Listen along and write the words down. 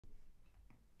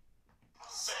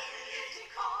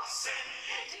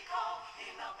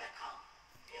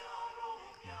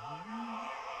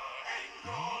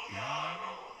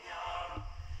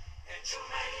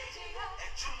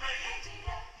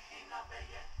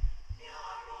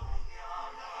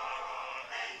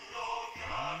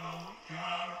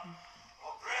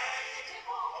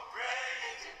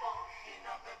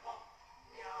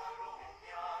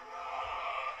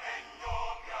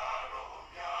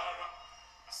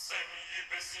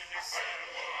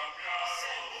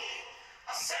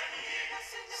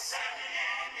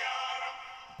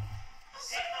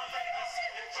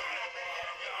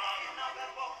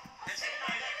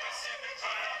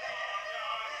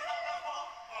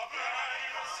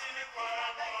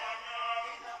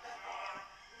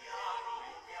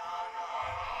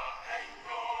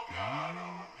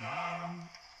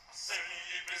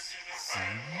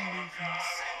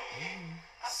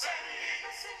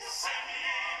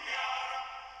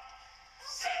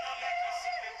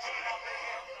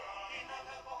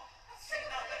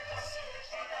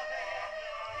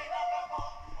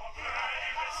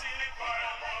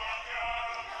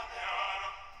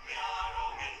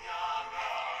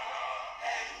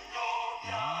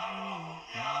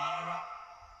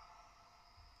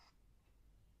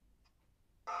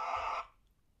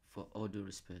For all due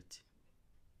respect,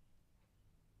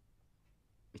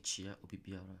 Echia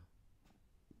Obibiara,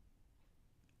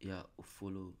 ya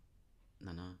follow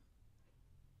Nana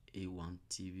A1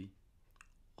 TV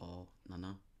or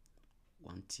Nana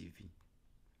 1 TV.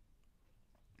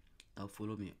 Now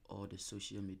follow me all the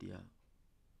social media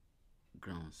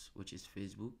grounds, which is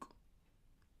Facebook,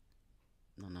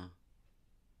 Nana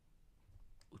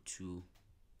Utu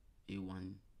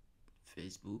A1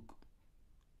 Facebook,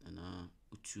 Nana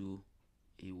Utu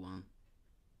A1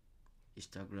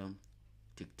 Instagram,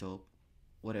 TikTok,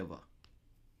 whatever.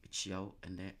 Chiao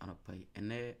and there anapai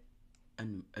and there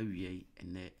and away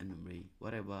and there and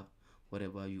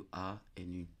whatever you are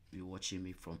and you watching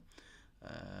me from.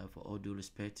 For all due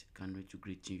respect, can't wait to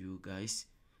greeting you guys.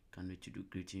 Can't wait to do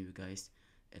greeting you guys.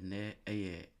 And there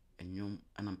and you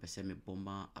and I'm me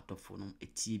bomba at the phone a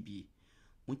TB.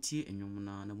 Muti and you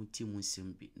na muti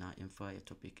munsimbi na emfa a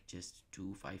topic just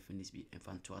 2-5 minutes be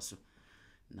infant to us.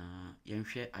 Na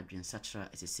yenhwe adwen sachra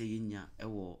esese yinya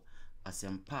ewo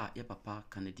asempa ye papa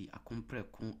Kennedy akompre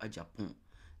kon ajapon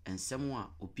ensem a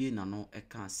obie na no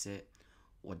eka se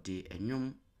wode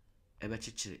enwom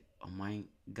ebechechire oman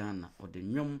Ghana or the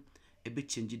nyom ebe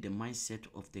change the mindset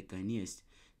of the Ghanaians.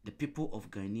 The people of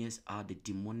Ghanaians are the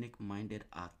demonic minded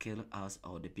are killing us,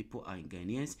 or the people are in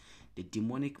Ghanaians. The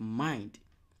demonic mind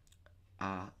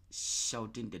are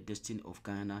shouting the destiny of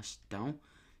Ghana down.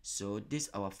 So this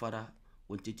our father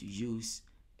wanted to use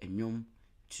a nyom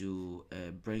to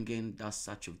bring in that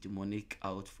such of demonic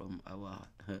out from our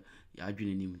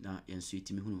yadwinim na yenso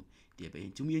etimi hunu de be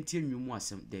ntumi yentie nyom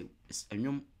asem the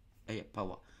nyom a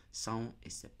power. Sound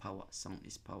is a power. Sound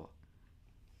is power.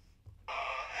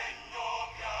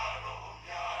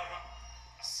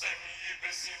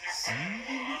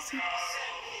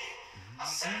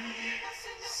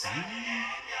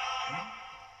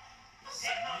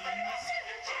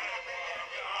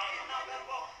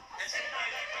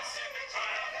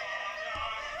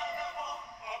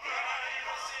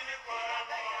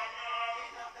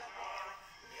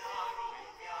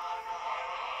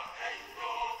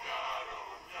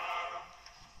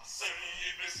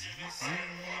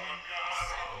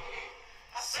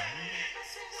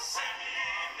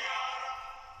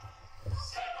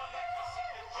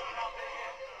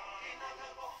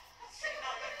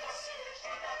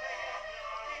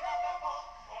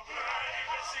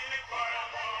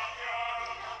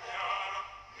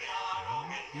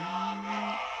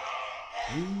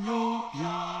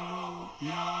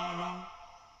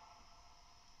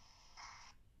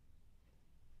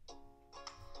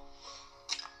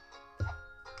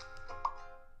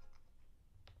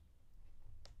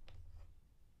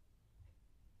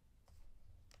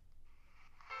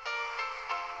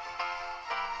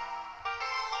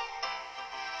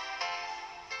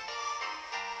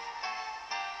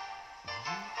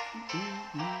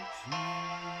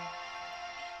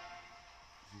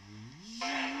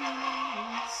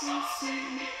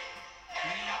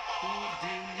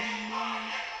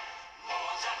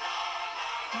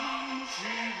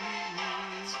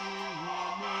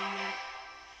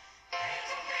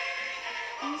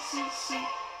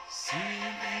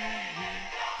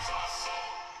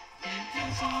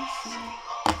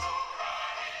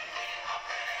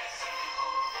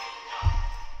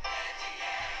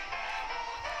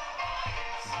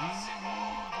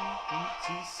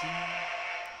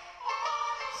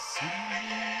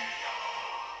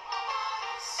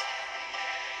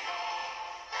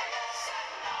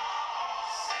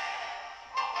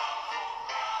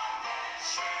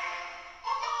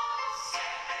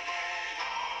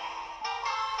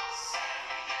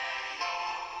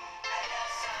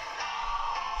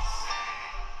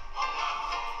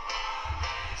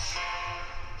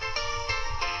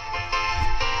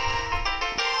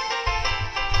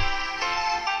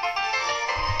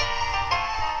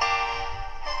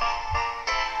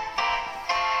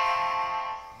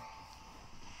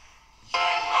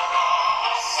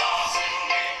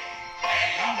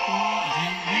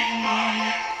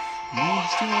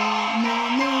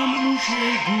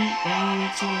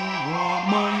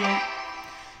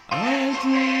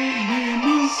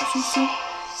 so.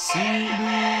 Say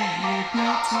no,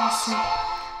 so.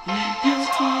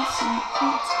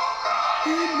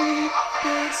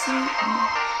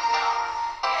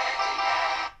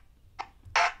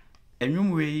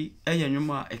 Enwum wei eye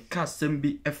enwum a eka asem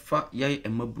bi efa ye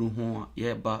emabru ho a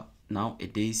ye ba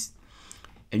nowadays.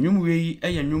 Enwum wei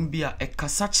eye enwum bi a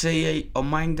ekasa kire ye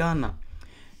oman Ghana.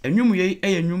 Enwum wei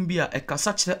eye enwum bi a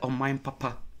ekasa kire oman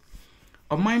papa.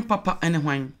 Oman papa ene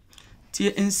hwan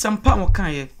tie nsampa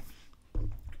wokan ye.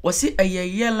 Wasi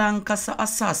eye yela nkasa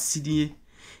asasidie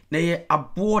na ye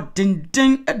abo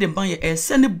denden e de ban ye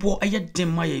ese ne bo eye den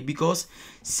ma ye because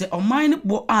se oman ne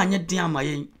bo anye den ama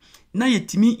ye na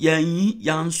yetimi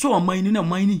yanso oman ni na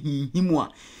oman ni hihimu a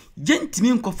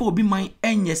gentimi nkofo obi man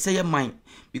enye se ye man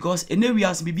because ene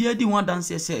as bibia di one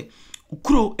dance se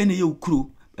ukuro ene ye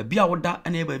ukuro bia woda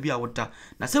ene ba bia woda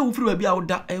na se wo firi ba bia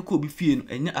woda e ko obi fie no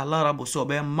enye alarabo so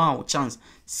be ma o chance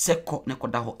seko ne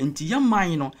koda ho enti ya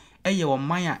man no eye wo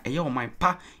man a eye wo man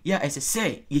pa ya ese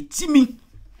se yetimi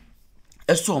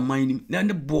eso oman ni na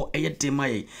ne bo eye den ma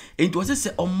ye enti wo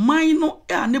se oman no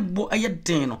e ne bo eye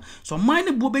den no so oman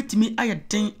ne bo betimi aye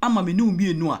den ama me ne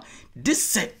umienu a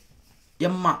dise ye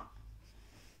ma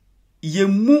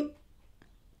yemu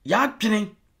ya dwene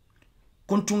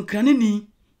kontonkrane ni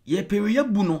ye pewe ya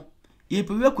bu no ye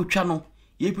pewe kwatwa no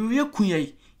ye pewe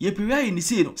kunye ye pewe aye ni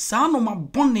se no sa no ma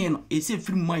bone no e se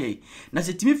firi maye na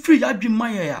se timi firi ya dwi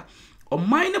maye ya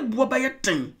oman ne bo ba ye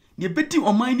den ye beti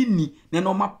oman ni na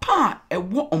no ma pa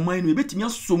ewo oman no betimi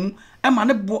asomu e ma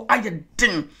ne bo aye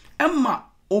den e ma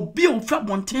obi o fa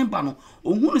bonten ba no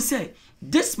ohunu say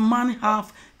this man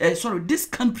have this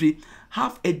country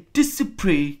have a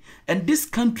discipline and this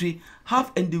country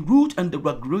have and the root and the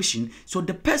regulation so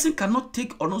the person cannot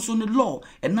take on also the law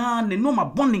and na ne no ma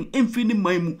bonding infini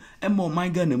maimu e ma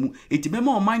oman Ghana mu etibe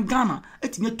ma oman Ghana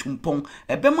etinye tumpon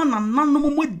ebe ma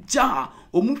nananom moja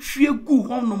omu hwie gu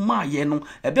ho no ma ye no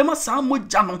ebe ma sa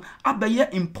moja no abeye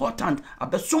important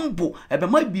abesombo ebe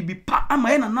ma bibi pa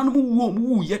ama ye nananom wu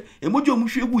omu ye emoja omu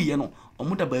hwie gu ye no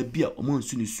omu da ba bia omu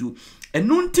nsu ni su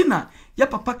enunti na ya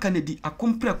papa Kennedy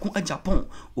akompre ko a Japan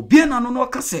obie na no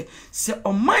kase se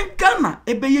oman Ghana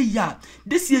ebeye ya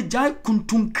desi ejai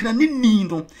kuntunkrani ni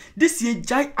no desi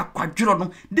ejai akwadworo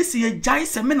no desi ejai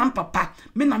se me na papa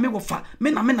me na me wofa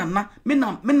me na me nana me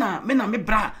na me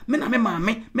bra me na me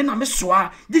maame me na me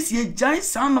soa desi ejai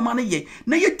sa no ma ne ye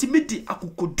na yetimidi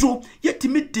akokodro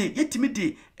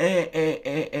yetimidi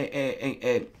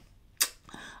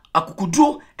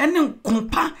akukudro ene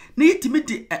nkompa na yetimi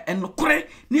de enokore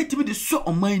na yetimi de so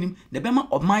omanim na bema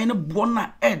oman ne bo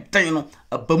na eden no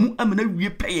abamu amena wie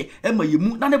peye ema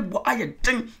yemu na ne bo aye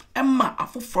den ema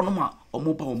afoforo no ma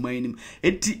omoba omanim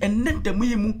enti enne dam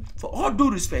yemu for all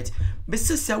due respect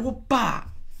besese wo ba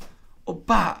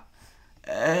oba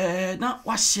na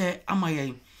wa share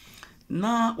amaye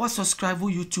na wa subscribe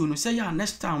YouTube no say ya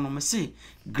next time no me say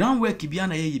groundwork bia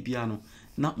na ye bia no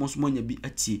na monsmonya bi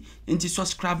atie enti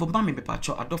subscribe mami be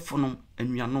pacho adofo no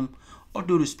anuanom all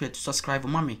due respect subscribe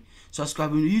mami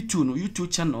subscribe no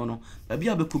YouTube channel no ba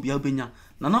bia be ko bia obenya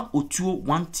nana otuo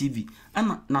 1 TV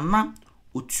ana nana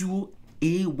otuo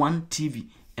A1 TV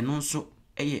eno nso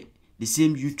eye the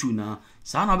same YouTube na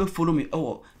sa na be follow me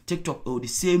TikTok the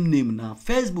same name na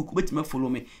Facebook wait me follow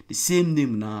me the same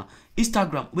name na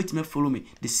Instagram wait me follow me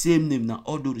the same name na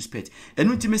all due respect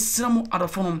enu ti me sramo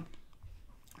adofo no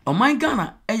oman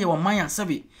Ghana eye oman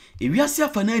asabe ewiase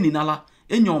afana ani nala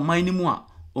enyo oman ni mu a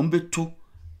ombeto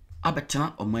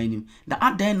abetena oman ni da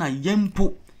adan na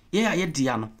yempo ye aye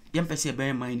dia no yempese e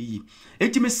ban man ni yi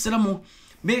etime sramo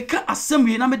meka asem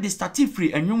ye na me de start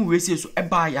free enwom wese so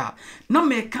eba ya na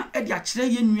meka e de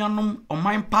akire ye nuanom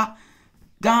oman pa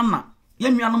Ghana ye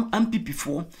nuanom MPP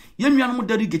fo ye nuanom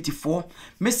delegate fo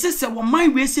me sese wo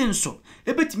man wese nso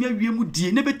ebetimi awie mu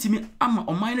die ne betimi ama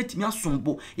oman na timi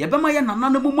asombo ye bema ye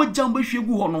nanana mu mogya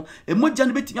mbahwegu ho no emogya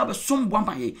ne betimi abesombo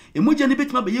amaye emogya ne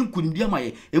betimi abaye nkunimdi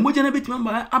amaye emogya ne betimi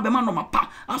abema no mapa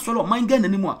asolo oman Ghana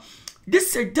ni mu a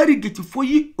this delegate fo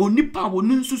yi onipa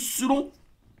wonu nsusuro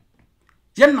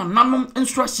ye nananom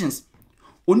instructions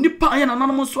onipa ye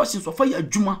nananom instructions of ya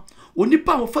adwuma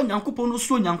onipa wo fa nyankopon no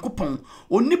so nyankopon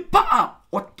onipa a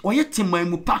oyeteman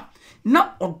mu pa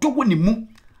na odowo ni mu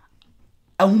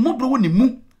ahumobro wo ni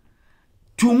mu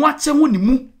tuwache wo ni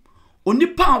mu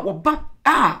onipa wo ba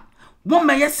wo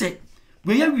meyese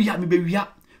we ya wia me be wia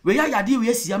we ya yade we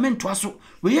asia me ntoa so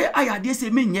we ya ayade se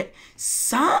menye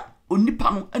sa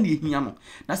onipa no ane ehia no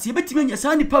na se betime nya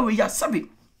sa nipa we ya sabe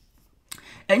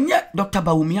enye Dr.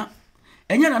 Bawumia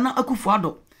enye Nana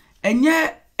Akufo-Addo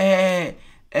enye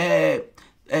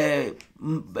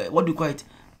what do you call it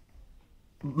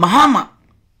Mahama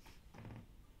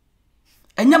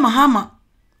enye Mahama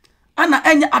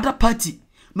ana enye other party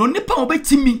no nipa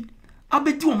obetimi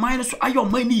abedi oman no so aye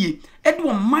oman ni ye ede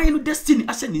oman no destiny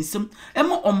ahye ne nsem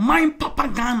ema oman papa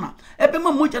Ghana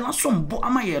ebema moja na sombo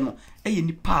amaye no eye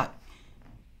nipa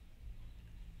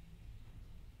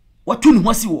watu nu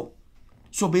hwasi wo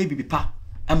so baby pa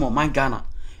ema oman Ghana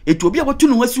etu obi a watu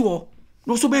nu hwasi wo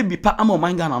no so baby pa ama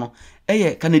oman Ghana no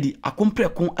eye Canada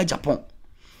akompreko a Japan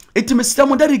etime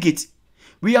system delegate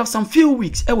we have some few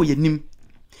weeks ewo yenim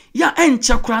ya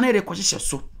encha kura na re kwahye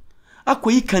so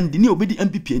akoyi kandini obedi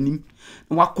MPP anim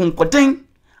wa konkoden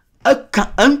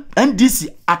aka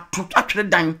NDC atwere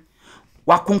dan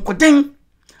wa konkoden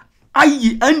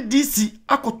ayi NDC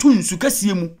akoto nsu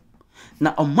kasie mu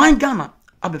na oman Ghana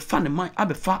abefa ne man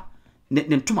abefa ne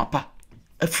ntoma pa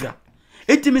afira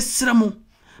etime sramo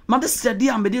made srade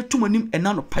a mede tomanim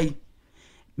ena no pai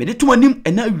mede tomanim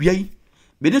ena awiai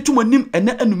mede tomanim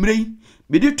ena anumrei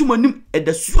mede tomanim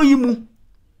edasuo yi mu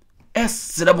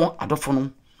esramo adofonom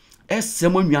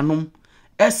esramo nwanom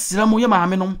esramo ye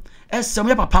maamenom esramo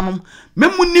ye papanom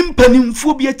memunim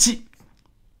panimfo bi achi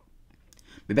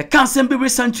bebe kansem be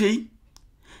recently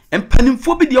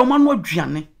empanimfo bi de omano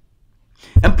aduane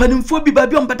empanimfo bi ba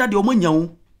bi ombeda de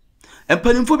omanyawo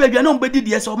empanimfo bi aduane ombedi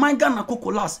de so man Ghana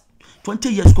kokolas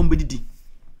 20 years kombedi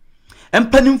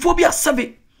empanimfo bi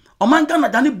asave oman Ghana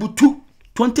dane butu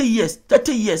 20 years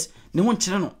 30 years ne won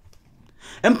kire no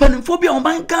empanimfo bi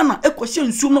oman Ghana ekohye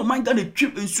nsum no oman Ghana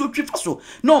nsuo twifa so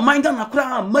na oman Ghana kura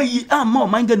amayi ama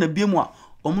oman Ghana biemu a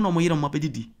omo no mo yire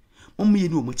mabedidi mo ye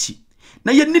ni omachi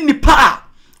na ye ni nipa a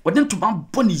wode ntoma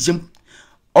boni yem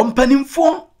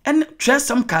ompanimfo en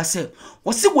tresam ka se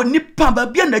wo se wo nipa ba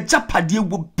bia na japade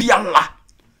wo biala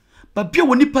ba bia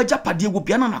wo nipa japade wo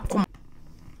bia na kom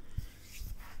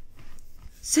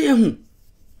se hu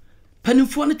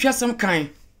panimfo ne tresam kan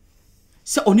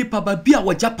se onipa ba bia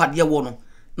wo japade wo no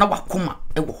na wakoma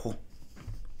ewo ho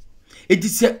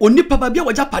edise onipa ba bia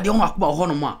wo japade wo akoma ho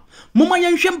no ma moma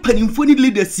yenhwe mpanimfo ni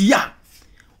leaders ya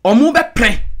omo be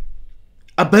pre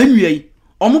abanwie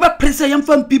omo be pre se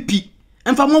yemfa MPP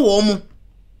emfa mo wo omo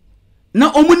na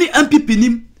omo ni MPP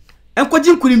nim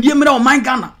enkoji nkurimdie mra oman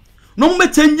Ghana no mo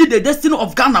change the destiny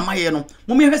of Ghana maye no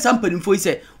mo me hwesa mpanimfo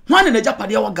ise hwan na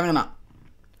japade wo Ghana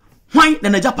hwan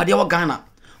na japade wo Ghana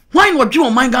hwan no dwe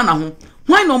oman Ghana ho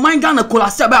hwan no oman Ghana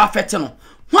kolase ba affect no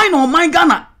hwan no oman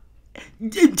Ghana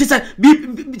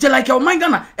just like oman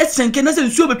Ghana esenke na se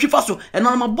nsuo betwifa so eno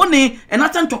na mabone ena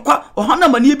tentokwa ohana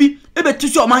manie bi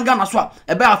ebetisi oman Ghana so a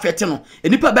ebe affect no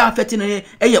enipa be affect no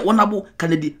eye wonabo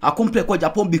Canada akomple ko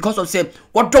Japan because of say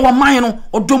odo oman no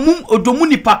odomu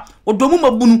nipa odomu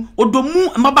mabunu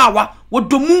odomu mabawa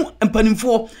odomu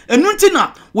empanimfo enu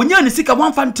ntina wonya ne sika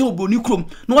wanfa nte oboni krom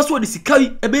no waso de sika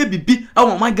ebe bibi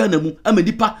awo oman Ghana mu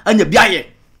amadipa anya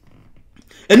biaye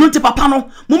enu nti papa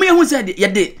no mum ye hu se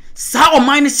de sa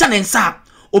oman ne shanensa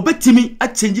obetimi a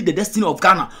change the destiny of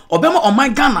Ghana obema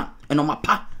oman Ghana eno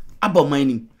mapa aba oman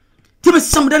nim ti me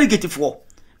some delegate for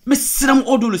me siram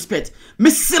all due respect me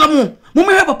siram mum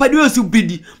ye papa de osu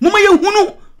bidi mum ye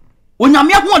hunu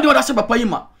onyame ho de oda se papa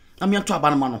yima na me to aba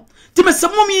no ma no ti me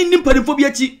some mum ye nim padifo bi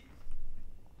achi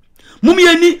mum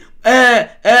ye ni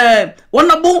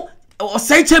wonabo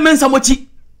osai chairman samochi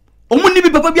omuni bi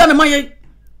papa bia na maye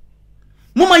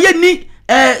muma ye ni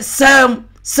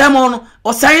Simon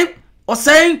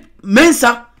Osei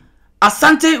Mensa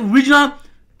Asante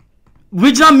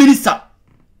regional minister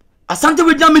Asante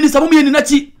regional minister muma ye ni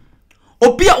nachi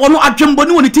opia ono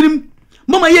adwemboni woni tirim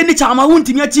muma ye ni chama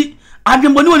wuntimi achi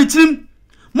adwemboni woni tirim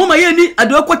muma ye ni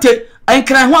adokote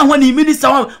ankran ho ni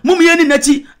minister muma ye ni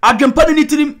nachi adwempani ni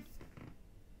tirim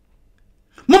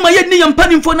muma ye ni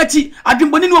yampani mfo nachi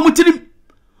adwemboni ni wo mutirim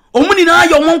omuni na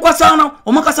ayo monkwasa na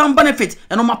omakasa benefit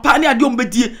eno mapa ne ade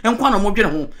ombedie enkwa na modwene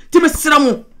ho ti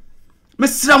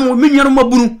mesramo menwero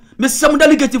mabunu mesramo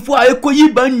delegate fo a ekoyi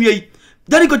banwei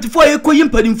delegate fo a ekoyi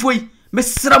mpanimfo yi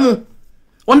mesramo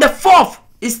on the 4th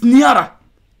is nearer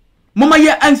mama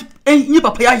ye nyi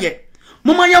papa ye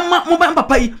mama ye mama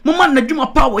papa yi mama na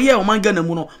dwuma pa wo ye o man Ghana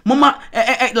mu no mama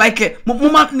like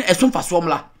mama esomfa so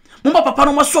omla mama papa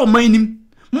no so manim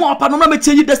mo papa no na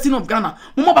change destiny of Ghana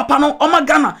mo papa no o ma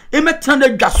Ghana e metanda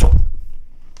dwaso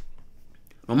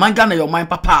o man Ghana your mind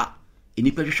papa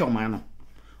enipa hwehwe o man no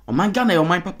o man Ghana your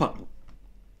mind papa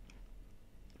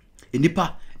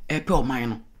enipa epe o man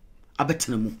no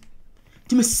abetena mu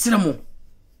ti mesramo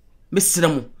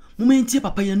mo mentie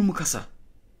papa yanu mu kasa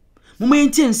mo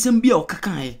mentie nsem bia o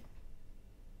kakan e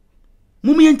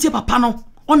mo mentie papa no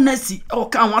onasi o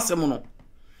kan wasem no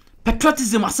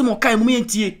patriotism asem o kan mo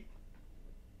mentie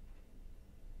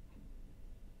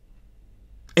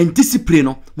and discipline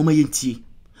no mama yentie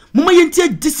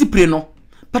discipline no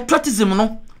patriotism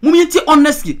no mama yentie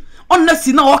honesty honest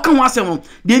na waka ho asem no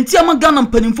de ntia ma Ghana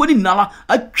mpanimfo ni nala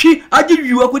atwi age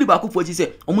wiwa kodi ba akofo chi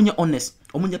se omunye honest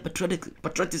omunye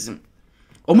patriotism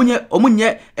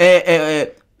omunye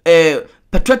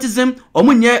patriotism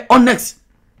omunye honest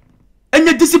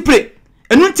enye discipline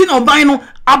enu nti na oban no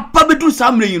aba beduru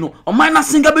samre yi no oman na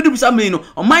singa beduru samre yi no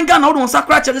oman Ghana wo don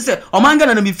sakra che se oman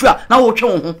Ghana na mifira na wo twe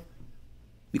wo ho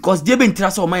because de be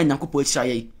ntira se oman Nyankopɔ achira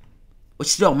ye o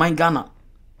chira oman Ghana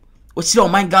o chira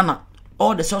oman Ghana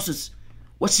all the sources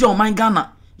o chira oman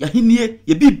Ghana ya hinie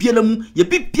ye bibia mu ye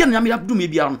bibia na me abdum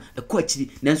bibia no e ko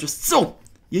achiri nanso still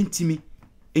ye ntimi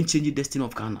en change destiny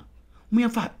of Ghana mu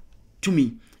yɛfa to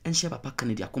me en share papa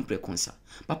Kennedy akompre konsa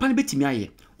papa ne betimi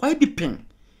aye why be pen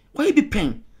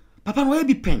papa no why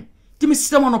be pen timi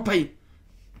system no pay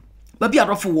babi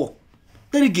adofo wo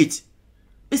delegate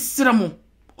esramo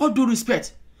all due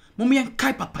respect mo yen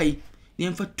kai papa yi ne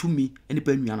yɛfa to me ene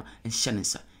ba nua no en hye ne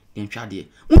nsa yen twa de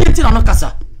mo yen ti na no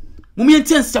kasa mo yen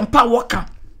ti ensɛmpa woka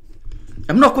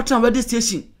em na okotena radio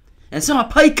station ensɛm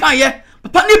papa yi kan ye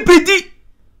papa ne bedi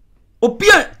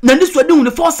opia na ni so de hu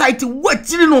ne foresight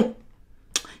watiri no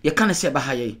ye kan se ba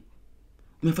ha ye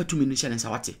me fa tumi ni hye ne nsa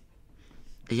wate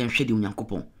e yen hwede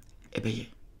Onyankopɔn ebeye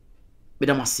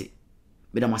bedamase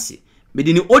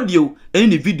medi ni audio eni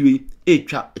ni video yi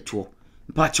etwa eto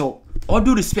mpacho all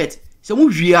due respect se mu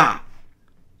hwia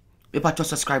me pacho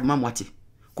subscribe mam wate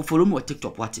ko follow me on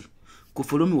TikTok wate ko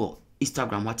follow me on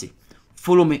Instagram wate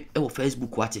follow me e wo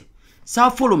Facebook wate sa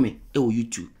follow me e wo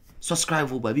YouTube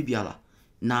subscribe ba bibiala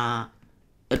na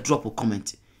a drop a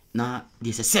comment na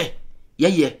de se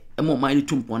ye e mo man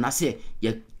tumpo na se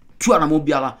ye tu ana mo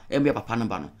biala e me papa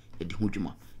namba no e di ho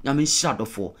dwuma nyame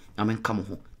shadofo nyame nka mo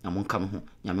ho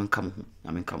nyame nka mo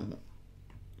ho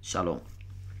shalom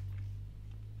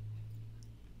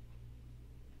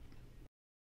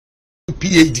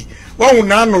PhD one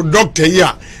na no doctor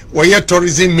here we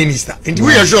tourism minister and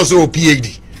we are sure so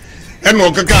PhD and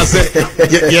no kaka say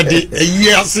ye de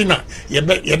year sina ye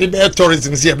be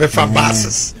tourism say be fa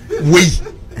buses we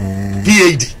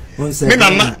PhD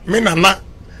me na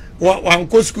wan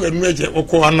ko school enu eje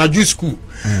ko anaju school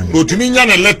no tumi nya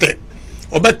na letter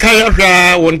obeka ya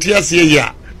hwa wonte ase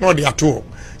ya no de ato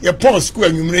ye pon school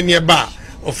anwumre ne ba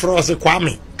ofro se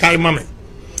kwame kai mame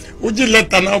uji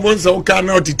letter na bon so ka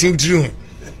na otitimtiri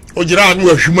ojira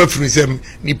anu ahwuma firi sem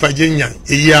nipa genya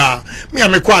eya me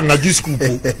amekwa anaju school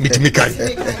po mitimi kai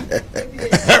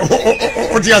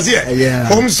otiasie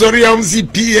home sorry am si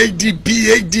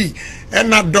PhD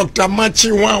and Dr.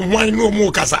 Machi one no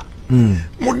more kasa.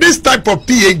 This type of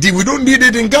PhD, we don't need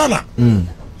it in Ghana.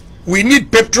 We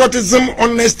need patriotism,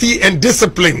 honesty, and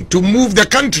discipline to move the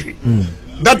country.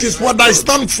 That is what I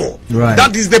stand for. Right.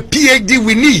 That is the PhD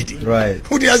we need. Right.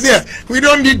 Who is there? We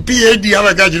don't need PhD.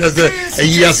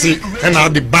 And how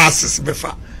the buses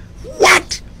before.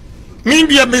 What?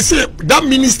 That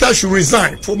minister should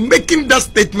resign for making that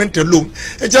statement alone.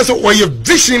 It's just you're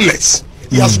visionless.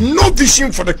 He has no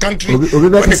vision for the country when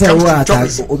it comes to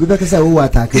tourism.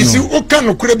 You see,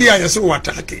 Okano Kurebia is so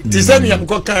attack.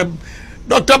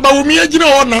 Dr. Bawumia,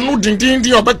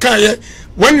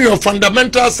 when your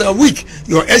fundamentals are weak,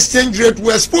 your exchange rate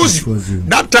will expose you.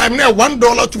 That time now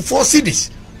 $1 to 4 cedis,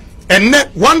 and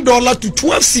net $1 to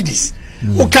 12 cedis.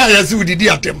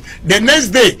 The next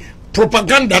day,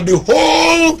 propaganda, the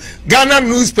whole Ghana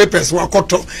newspapers were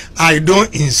caught. I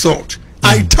don't insult.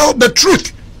 I tell the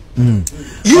truth.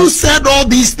 You said all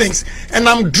these things, and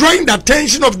I'm drawing the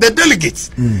attention of the delegates.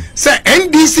 Say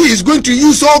NDC is going to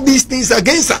use all these things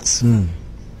against us.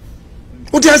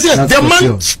 What I said, the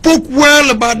man spoke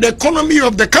well about the economy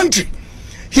of the country.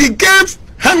 He gave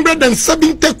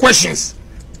 170 questions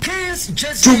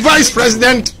to Vice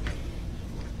President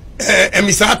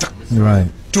Emisata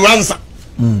to answer.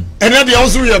 And then they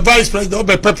also have Vice President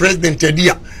President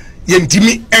Tedia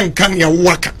Yentimi and Kanya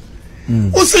Waka.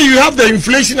 Also, you have the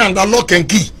inflation and the lock and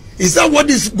key. Is that what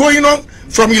is going on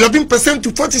from 11% to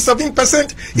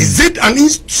 47%? Is it an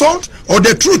insult or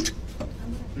the truth?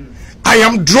 I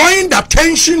am drawing the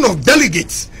attention of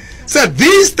delegates. So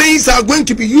these things are going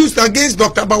to be used against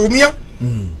Dr. Bawumia.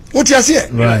 What you say?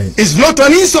 Right. It's not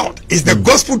an insult. It's the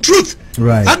gospel truth.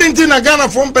 Right. I didn't think Ghana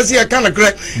from Percy I can't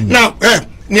correct. Now,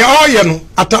 near all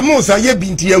Atamosa ye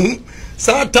binti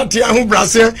sa tati ahu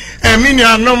brase mini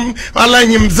anom ala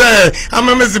nyimze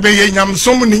amemeze be yenyam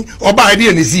somni oba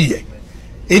ide ne siye.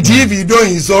 If you don't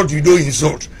insult, you don't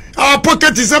insult. Our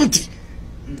pocket is empty.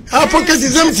 Our pocket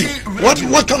is empty.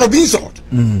 What kind of insult?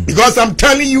 Because I'm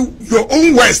telling you your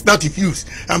own words that you use.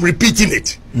 I'm repeating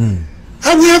it. And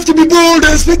we have to be bold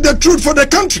and speak the truth for the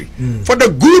country, for the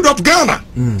good of Ghana,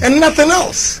 and nothing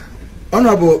else.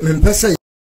 Honorable Mimpesa